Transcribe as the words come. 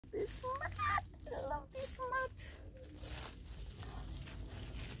this mat. I love this mat.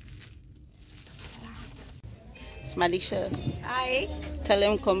 Smalisha. Hi. Tell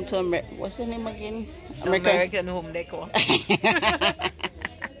him come to America. What's your name again? American Home Decor. Okay.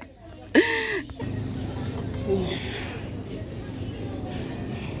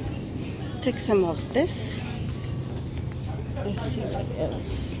 Take some of this. Let's see what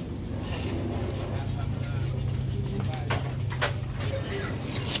else.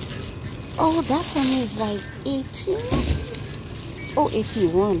 Oh, that one is like 18. Oh,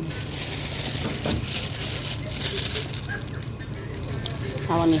 81.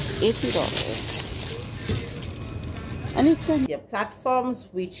 That one is $80. And it's on the platforms,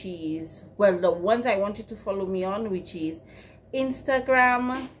 which is, well, the ones I want you to follow me on, which is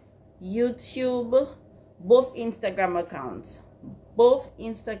Instagram, YouTube, both Instagram accounts.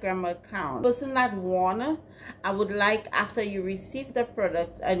 Person that won, I would like, after you receive the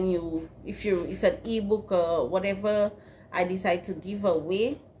product and it's an ebook or whatever I decide to give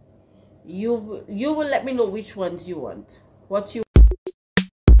away, you will let me know which ones you want, what you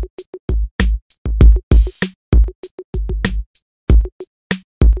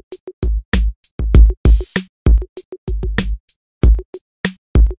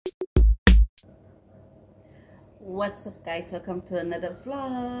What's up, guys? Welcome to another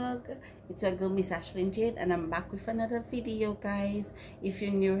vlog. It's your girl Miss Ashlyn Jade, and I'm back with another video, guys. If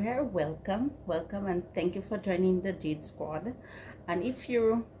you're new here, welcome, and thank you for joining the Jade squad. And if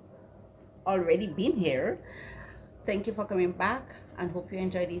you're already been here, thank you for coming back, and hope you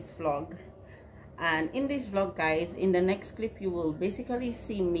enjoy this vlog. And in this vlog, guys, in the next clip you will basically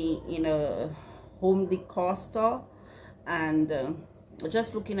see me in a home decor store, and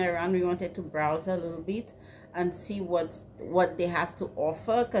just looking around. We wanted to browse a little bit and see what they have to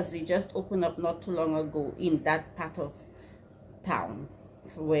offer, because they just opened up not too long ago in that part of town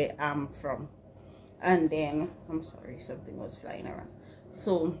where I'm from. And then I'm sorry, something was flying around.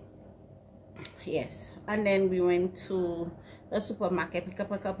 So yes, and then we went to the supermarket, pick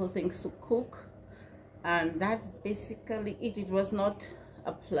up a couple things to cook, and that's basically it. It was not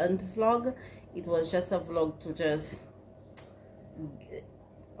a planned vlog, it was just a vlog to just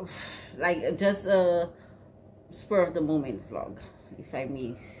a spur of the moment vlog, if I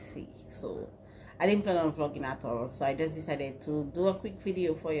may say. So I didn't plan on vlogging at all, so I just decided to do a quick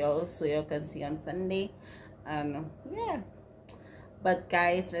video for y'all so y'all can see on Sunday. And yeah, but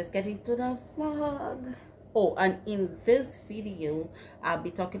guys, let's get into the vlog. Oh, and in this video I'll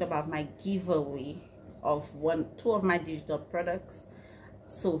be talking about my giveaway of two of my digital products,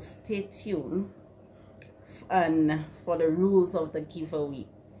 so stay tuned and for the rules of the giveaway.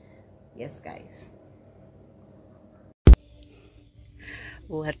 Yes, guys.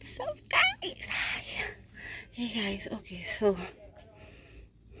 What's up, guys? Hi. Hey guys, okay, so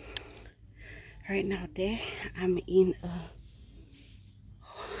right now I'm in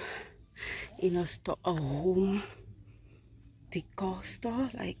a store, a home decor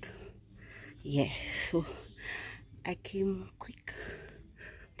store, like, yeah. So I came quick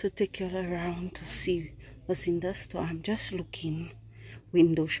to take y'all around to see what's in the store. I'm just looking,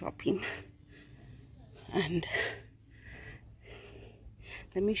 window shopping, and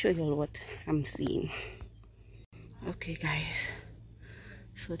let me show y'all what I'm seeing. Okay, guys,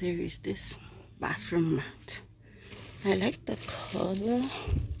 so there is this bathroom mat. I like the color.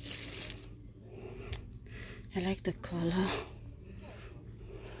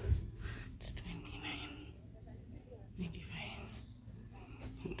 It's $29.95.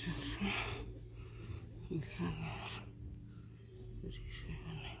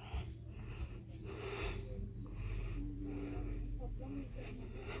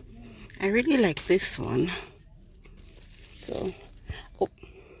 I really like this one. So, oh.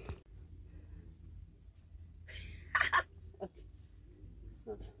 Okay.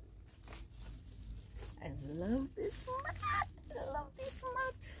 So, I love this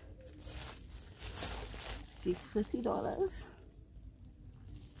mat. See, $50.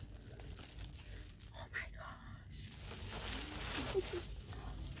 Oh my gosh.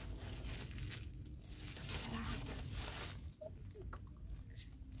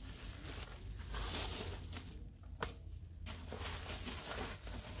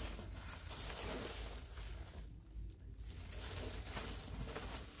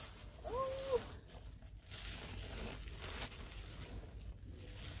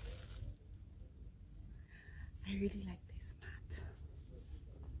 I really like this mat.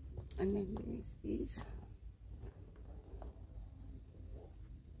 And then there is this.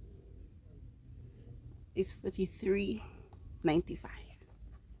 It's $43.95. I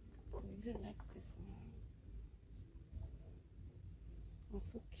really like this one.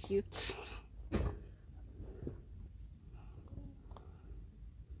 That's so cute.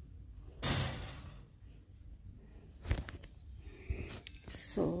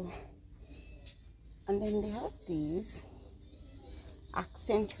 So, and then they have these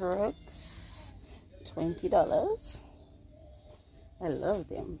accent rugs, $20. I love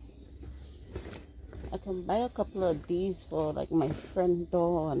them. I can buy a couple of these for like my front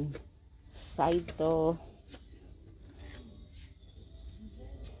door and side door.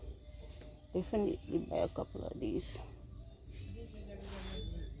 Definitely buy a couple of these.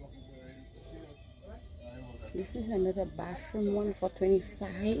 This is another bathroom one for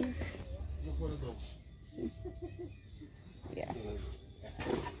 $25. Yeah.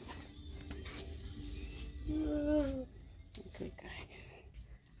 Okay, guys.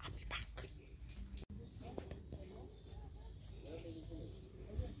 I'll be back.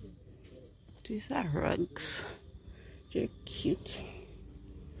 These are rugs. They're cute.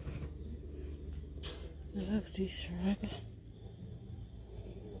 I love this rug.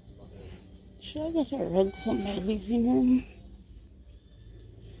 Should I get a rug for my living room?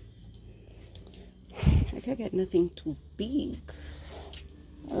 I can get nothing too big.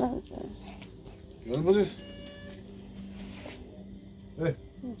 I love that. What is this? Hey.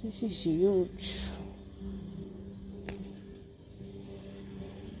 Oh, this is huge.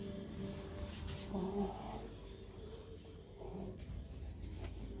 Oh.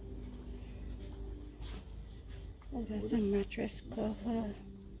 Oh, that's a mattress cover.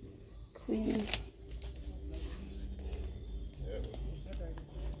 Queen.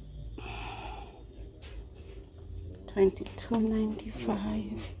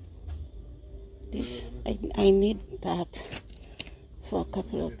 $22.95. This I need that for a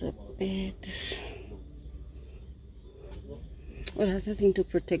couple of the beds. Well, it has nothing to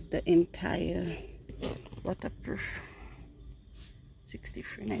protect the entire waterproof.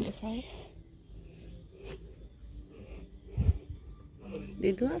 $63.95.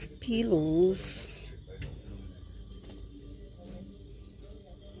 They do have pillows.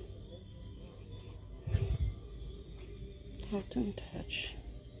 Cotton touch.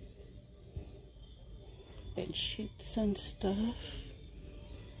 Bed sheets and stuff.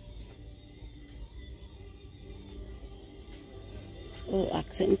 Oh,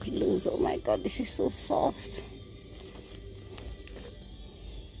 accent pillows. Oh my god, this is so soft.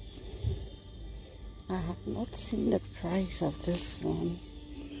 I have not seen the price of this one.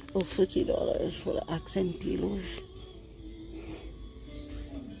 Oh, $40 for the accent pillows.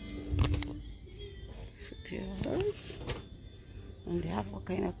 $40. And they have all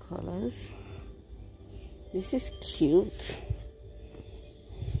kind of colors. This is cute.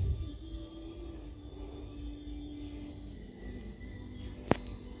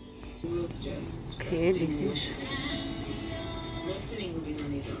 Okay, this is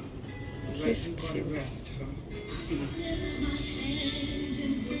cute.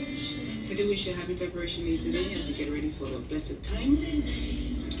 So do wish you happy preparation day today as you get ready for the blessed time.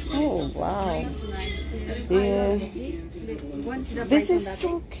 Oh wow. Yeah. This is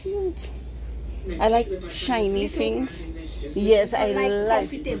so cute. I like shiny things. Yes, I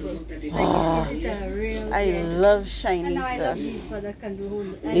like. I love shiny stuff.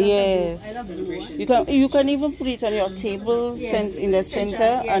 Yes. You can even put it on your table in the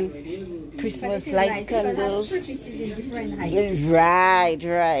center and Christmas light candles. Right.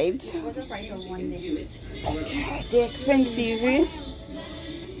 They're expensive. Eh?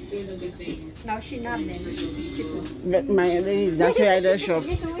 Now she not then. That's why I don't shop.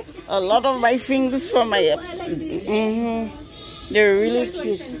 A lot of my things for my they're really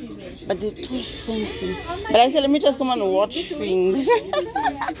cute, but they're too expensive. But I said, let me just come and watch things.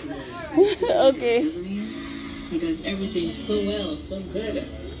 Okay. He does everything so well, so good.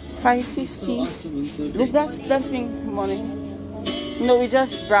 $5.50. So Look, that's nothing money. No, we're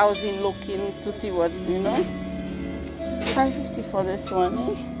just browsing, looking to see what, you know. $5.50 for this one.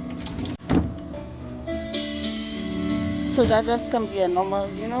 Eh? So that just can be a normal,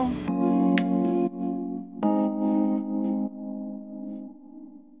 you know.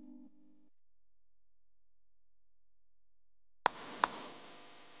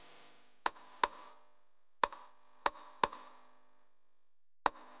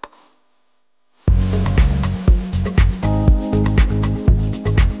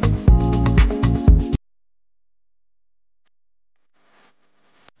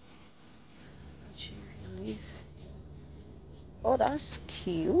 Oh, that's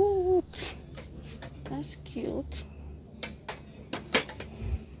cute. That's cute.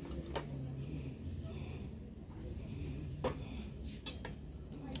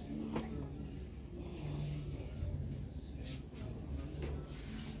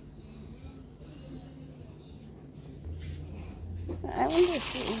 I wonder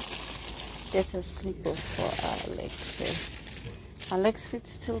if we get a sleeper for Alex. Alex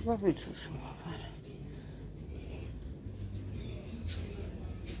fits still probably too small.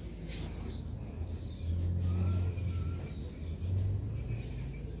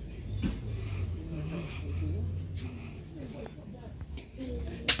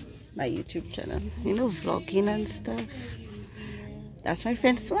 My YouTube channel, you know, vlogging and stuff. That's my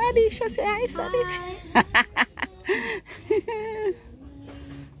friend Swadisha. Say hi, Swadisha.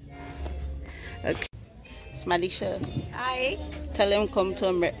 Okay, Swadisha. Hi. Tell him come to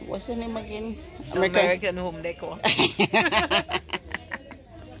America. What's your name again? American Home Decor.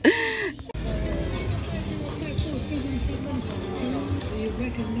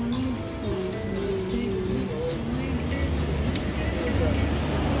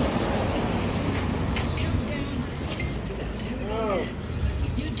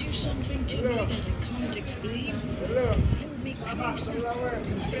 You do something to me that I can't explain. Hold me closer.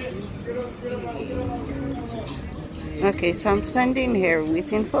 Okay, so I'm standing here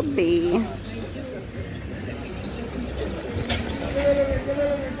waiting for B.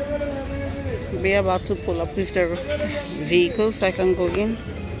 Be about to pull up with the vehicle so I can go in.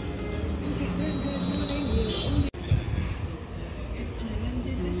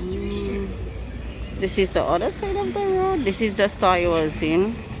 This is the other side of the road. This is the store I was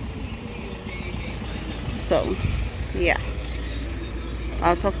in. So, yeah.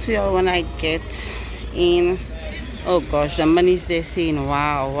 I'll talk to y'all when I get in. Oh gosh, the man is there saying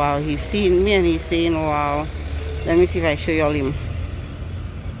wow, wow. He's seeing me and he's saying wow. Let me see if I show y'all him.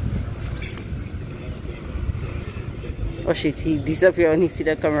 Oh shit, he disappeared and he see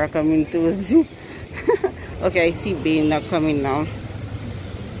the camera coming towards him. Okay, I see Bane not coming now.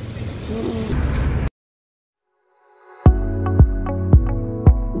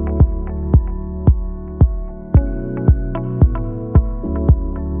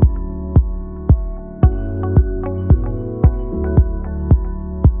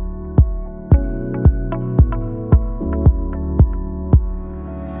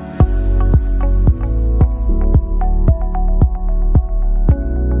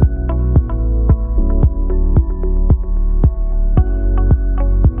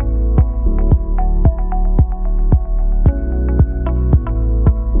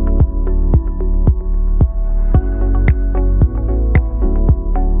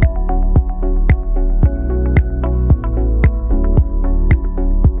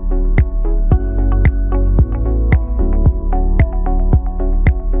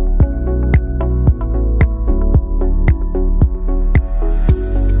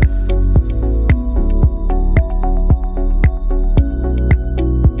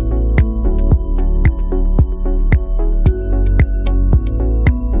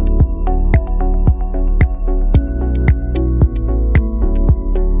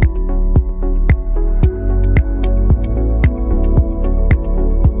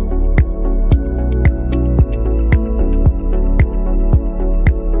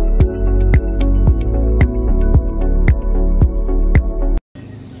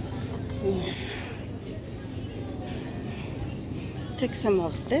 Take some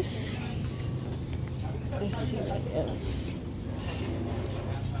of this. Let's see what else.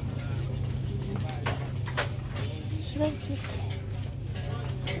 Should I take?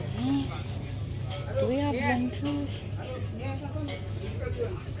 Do we have lentils?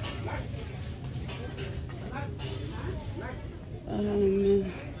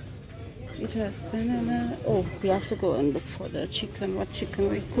 It has banana. Oh, we have to go and look for the chicken. What chicken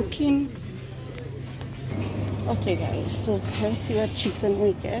we're cooking? Okay guys, so let's see what chicken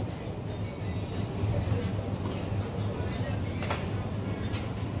we get.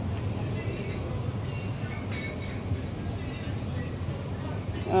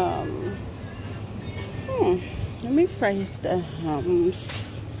 Let me price the hams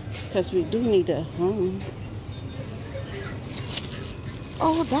because we do need a ham.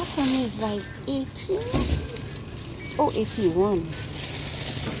 Oh, that one is like 18. Oh, 81.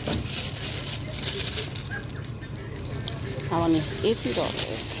 That one is $80.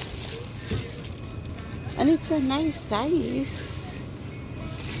 And it's a nice size.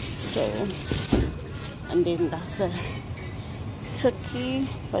 So, and then that's a turkey,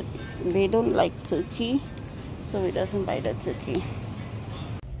 but they don't like turkey, so he doesn't buy the turkey.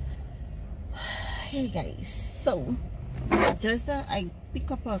 Hey guys, so just that I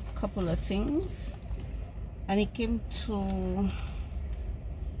pick up a couple of things and it came to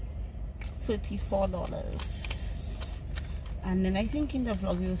 $34. And then I think in the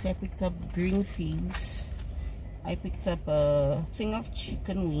vlog you see I picked up green figs. I picked up a thing of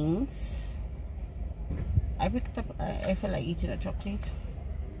chicken wings. I picked up, I felt like eating a chocolate,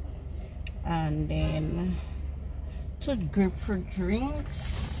 and then 2 grapefruit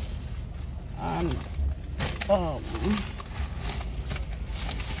drinks, and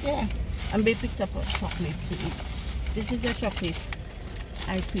yeah, and they picked up a chocolate to eat. This is the chocolate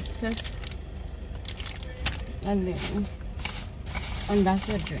I picked up, and then that's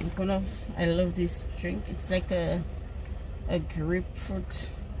a drink. I love this drink. It's like a grapefruit.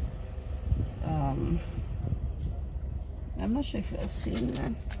 I'm not sure if you've seen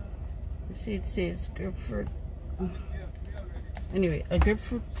that. You see, it says grapefruit. Anyway, a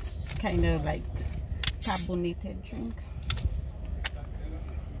grapefruit kind of like carbonated drink.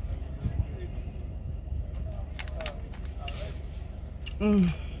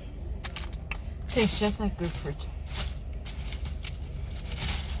 Tastes just like grapefruit.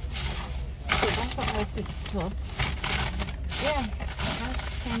 So that's what I picked up. Yeah,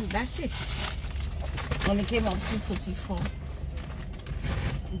 that's it. Only came out $2.44.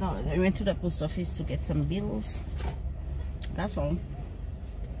 I went to the post office to get some bills. That's all.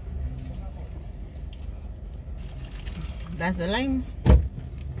 That's the limes.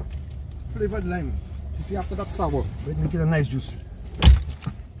 Flavored lime. You see, after that sour, we make it a nice juice.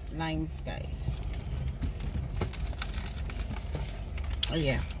 Limes, guys. Oh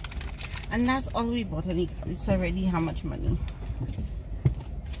yeah, and that's all we bought, and it's already how much money,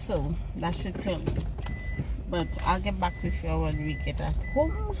 so that should tell me. But I'll get back with you when we get at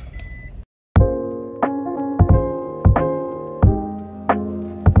home.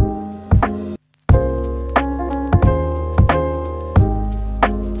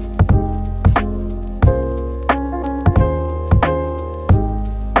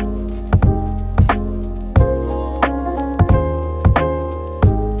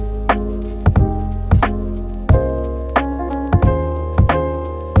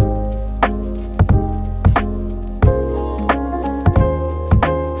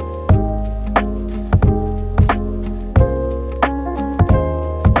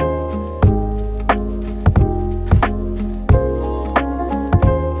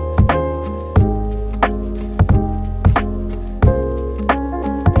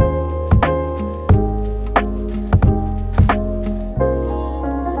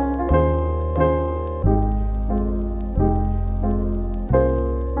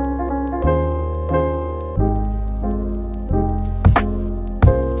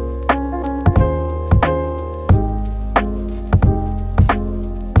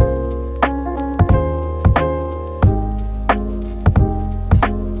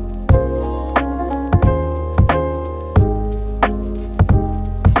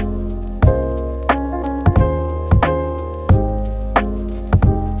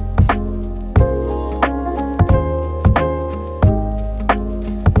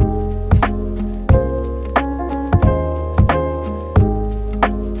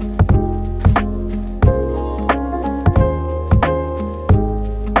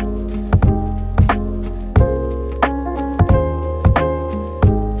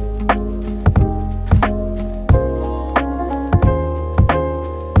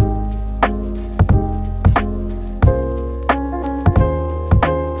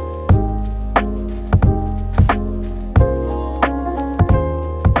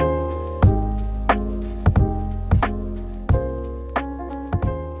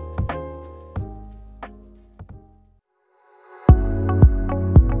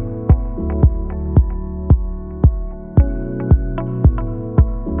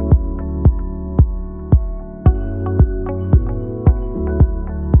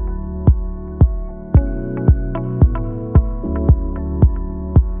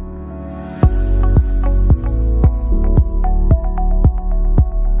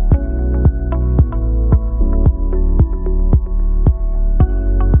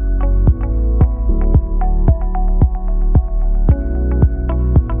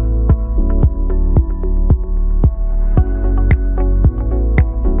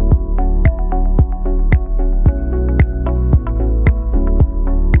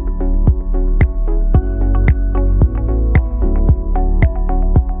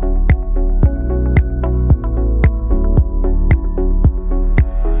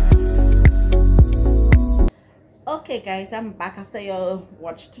 Okay guys, I'm back after you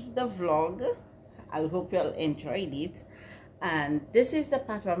watched the vlog. I hope you all enjoyed it, and this is the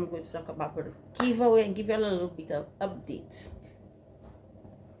part where I'm going to talk about the giveaway and give you a little bit of update.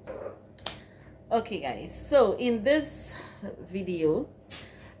 Okay guys, so in this video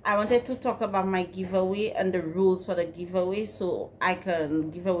I wanted to talk about my giveaway and the rules for the giveaway, so I can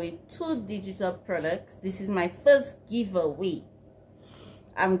give away 2 digital products. This is my first giveaway.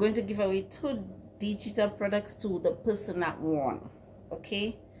 I'm going to give away 2 digital products to the person that won.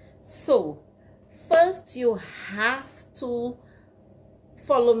 Okay, so first you have to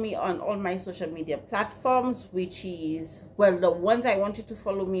follow me on all my social media platforms, which is, well, the ones I want you to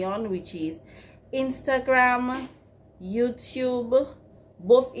follow me on, which is Instagram, YouTube,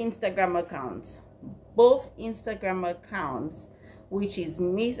 both Instagram accounts, which is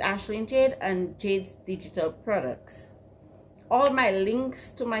Miss Ashlyn Jade and Jade's Digital Products. All my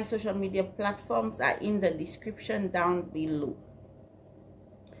links to my social media platforms are in the description down below.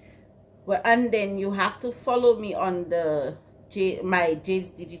 Well, and then you have to follow me on the my Jade's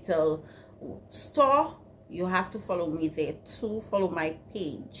Digital store. You have to follow me there too. Follow my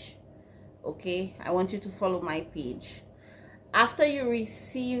page. Okay, I want you to follow my page. After you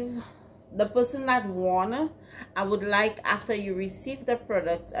receive the person that won, I would like, after you receive the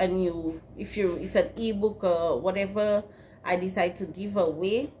product and if it's an ebook or whatever I decide to give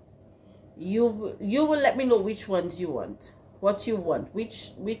away, you will let me know which ones you want, what you want,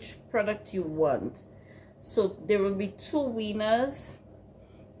 which product you want. So there will be 2 winners,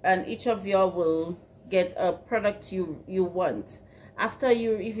 and each of y'all will get a product you want. After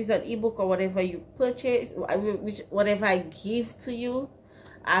if it's an ebook or whatever you purchase, whatever I give to you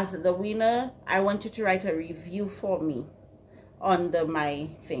as the winner, I want you to write a review for me on my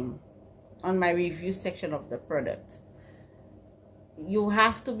review section of the product. You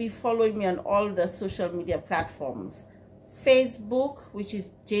have to be following me on all the social media platforms. Facebook, which is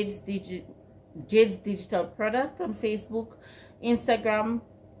Jade's Digital Product on Facebook. Instagram,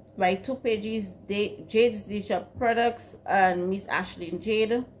 my 2 pages, Jade's Digital Products and Miss Ashlyn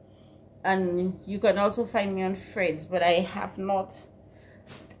Jade. And you can also find me on Threads, but I have not.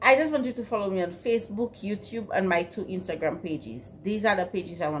 I just want you to follow me on Facebook, YouTube, and my 2 Instagram pages. These are the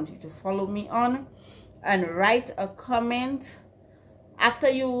pages I want you to follow me on, and write a comment. After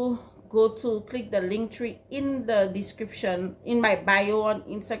you go to click the link tree in the description, in my bio on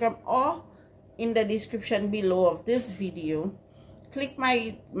Instagram, or in the description below of this video, click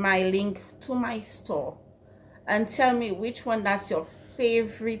my link to my store and tell me which one that's your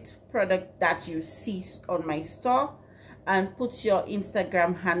favorite product that you see on my store, and put your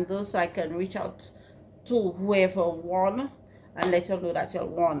Instagram handle so I can reach out to whoever won and let you know that you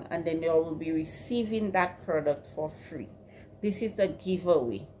won, and then you will be receiving that product for free. This is the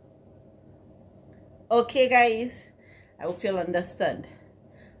giveaway. Okay guys, I hope you'll understand.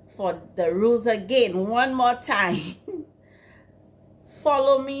 For the rules again, one more time.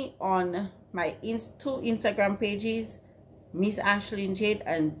 Follow me on my 2 Instagram pages, Miss Ashlyn Jade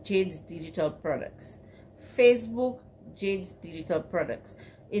and Jade's Digital Products. Facebook, Jade's Digital Products.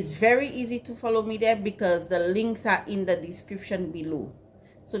 It's very easy to follow me there because the links are in the description below.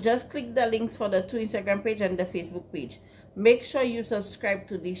 So just click the links for the 2 Instagram page and the Facebook page. Make sure you subscribe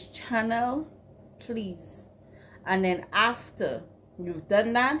to this channel, please. And then after you've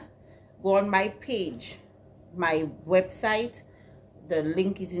done that, go on my page, my website. The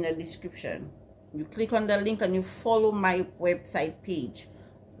link is in the description. You click on the link and you follow my website page.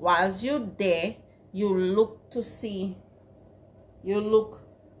 Whilst you're there, you look to see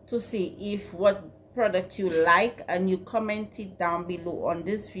if what product you like, and you comment it down below on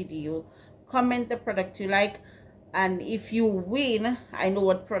this video. Comment the product you like, and if you win, I know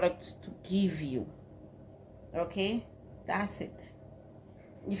what product to give you. Okay, that's it.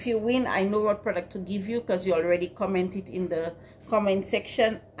 If you win, I know what product to give you because you already commented in the comment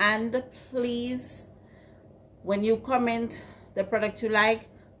section. And please, when you comment the product you like,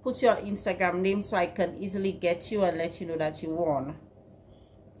 put your Instagram name so I can easily get you and let you know that you won.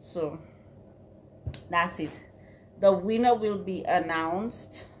 So that's it. The winner will be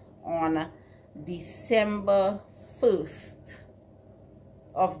announced on December 1st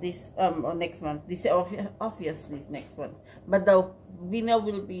of this or next month. This obviously is next month, but the winner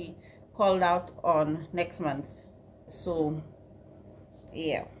will be called out on next month. So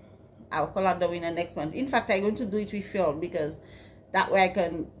yeah, I'll call out the winner next month. In fact, I'm going to do it with you all, because that way I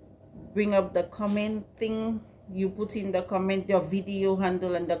can bring up the comment thing. You put in the comment your video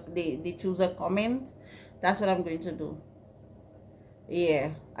handle and they choose a comment. That's what I'm going to do.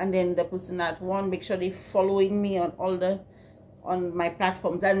 Yeah, and then the person that won, make sure they're following me on on my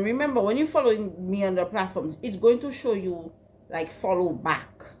platforms. And remember, when you're following me on the platforms, it's going to show you like follow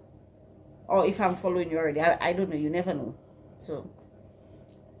back, or if I'm following you already, I don't know, you never know. So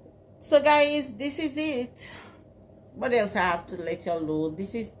guys, this is it. What else I have to let y'all know?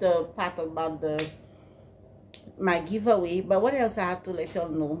 This is the part about my giveaway, but what else I have to let y'all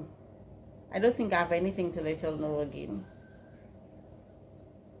know? I don't think I have anything to let y'all know again.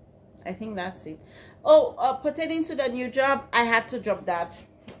 I think that's it. Oh, pertaining to the new job, I had to drop that.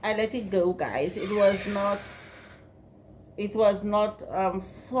 I let it go, guys. It was not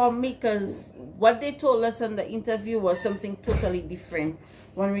for me, because what they told us in the interview was something totally different.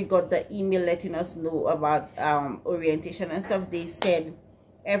 When we got the email letting us know about orientation and stuff, they said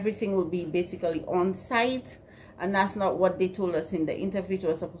everything will be basically on site, and that's not what they told us in the interview. It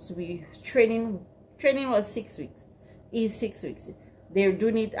was supposed to be training was 6 weeks. Is 6 weeks. They're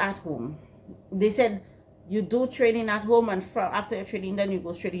doing it at home. They said you do training at home, and after your training, then you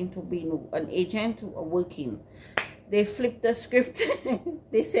go straight into being an agent or working. They flipped the script.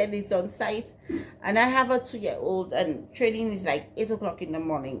 They said it's on site, and I have a 2-year-old, and training is like 8 o'clock in the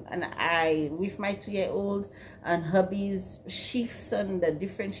morning, and I, with my 2-year-old and hubby's shifts and the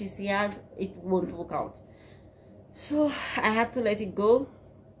different shifts he has, it won't work out. So I had to let it go.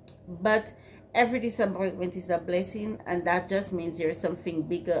 But every disappointment is a blessing, and that just means there is something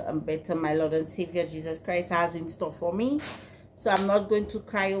bigger and better my Lord and Savior Jesus Christ has in store for me. So I'm not going to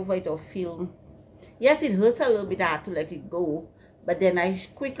cry over it or feel, yes, it hurts a little bit. I had to let it go, but then I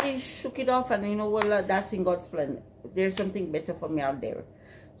quickly shook it off, and you know what, that's in God's plan. There's something better for me out there.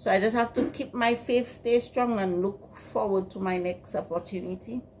 So I just have to keep my faith, stay strong, and look forward to my next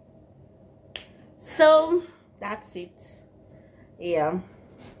opportunity. So that's it. Yeah,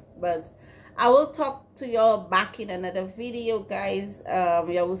 but I will talk to y'all back in another video, guys.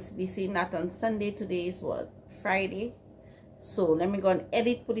 You will be seeing that on Sunday. Today is what, Friday? So let me go and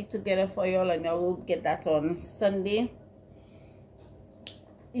edit, put it together for y'all, and I will get that on Sunday.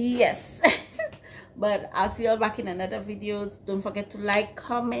 Yes. But I'll see y'all back in another video. Don't forget to like,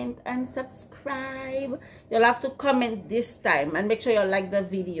 comment, and subscribe. You'll have to comment this time, and make sure you like the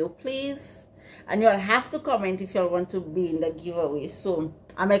video, please. And you'll have to comment if you want to be in the giveaway. So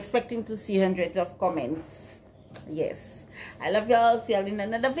I'm expecting to see hundreds of comments. Yes. I love y'all. See y'all in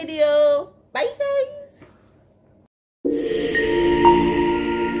another video. Bye, guys.